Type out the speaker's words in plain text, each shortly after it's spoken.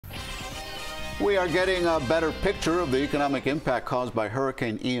We are getting a better picture of the economic impact caused by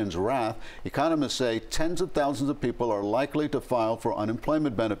Hurricane Ian's wrath. Economists say tens of thousands of people are likely to file for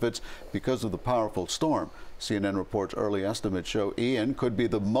unemployment benefits because of the powerful storm. CNN reports early estimates show Ian could be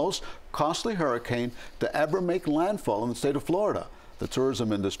the most costly hurricane to ever make landfall in the state of Florida. The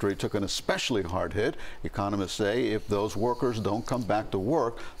tourism industry took an especially hard hit. Economists say if those workers don't come back to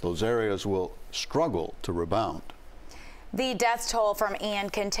work, those areas will struggle to rebound. The death toll from Ian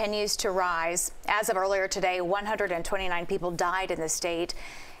continues to rise. As of earlier today, 129 people died in the state,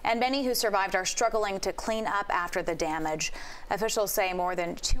 and many who survived are struggling to clean up after the damage. Officials say more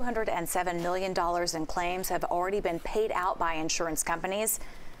than $207 million in claims have already been paid out by insurance companies.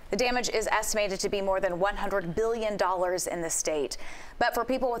 The damage is estimated to be more than $100 billion in the state. But for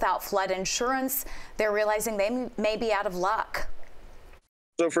people without flood insurance, they're realizing they may be out of luck.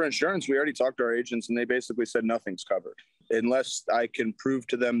 So for insurance, we already talked to our agents and they basically said nothing's covered. Unless I can prove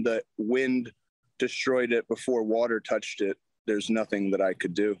to them that wind destroyed it before water touched it, there's nothing that I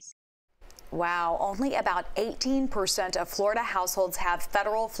could do. Wow, only about 18% of Florida households have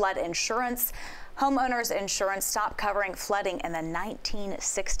federal flood insurance. Homeowners insurance stopped covering flooding in the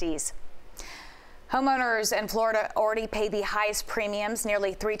 1960s. Homeowners in Florida already pay the highest premiums,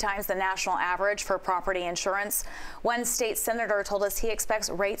 nearly 3 times the national average for property insurance. One state senator told us he expects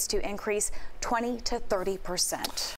rates to increase 20 to 30%.